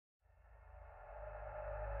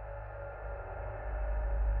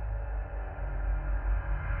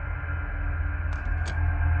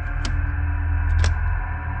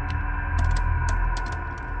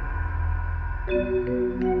Never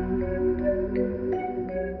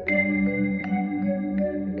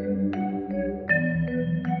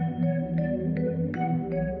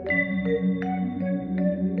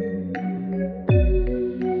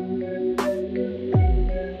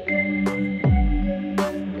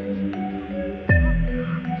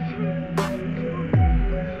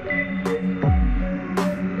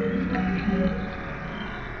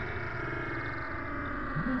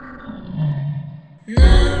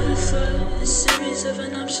thought a series of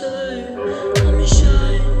an absolute. Let me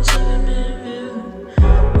shine, never been real.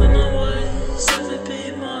 When my words ever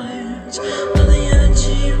be mine, all the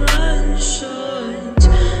energy runs short.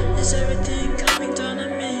 Is everything coming down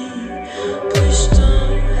on me? Please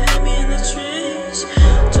don't hit me in the trees.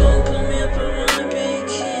 Don't pull me up, I wanna be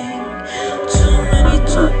king. Too many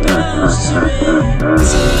doorbells to ring.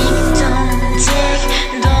 Tick tock, tick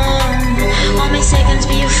tock. All my seconds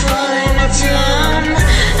before my tomb.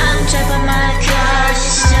 I'm trapped by my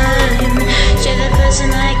costume. You're the person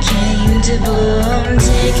I came to bloom.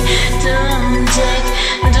 Tick tock, tick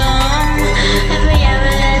tock. Every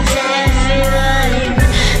hour that's every line.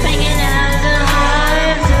 Bringing out the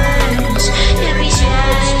harpoons. Yeah, we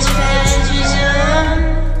just press resume.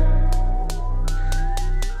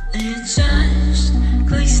 It just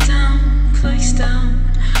clicks down,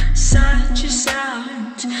 such a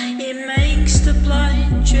sound. It makes the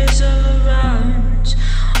blood drizzle around.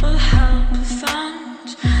 Oh, how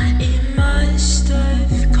profound. It must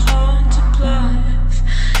have called to bluff.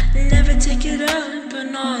 Never take it up a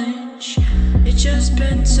notch. It just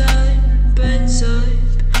bends up.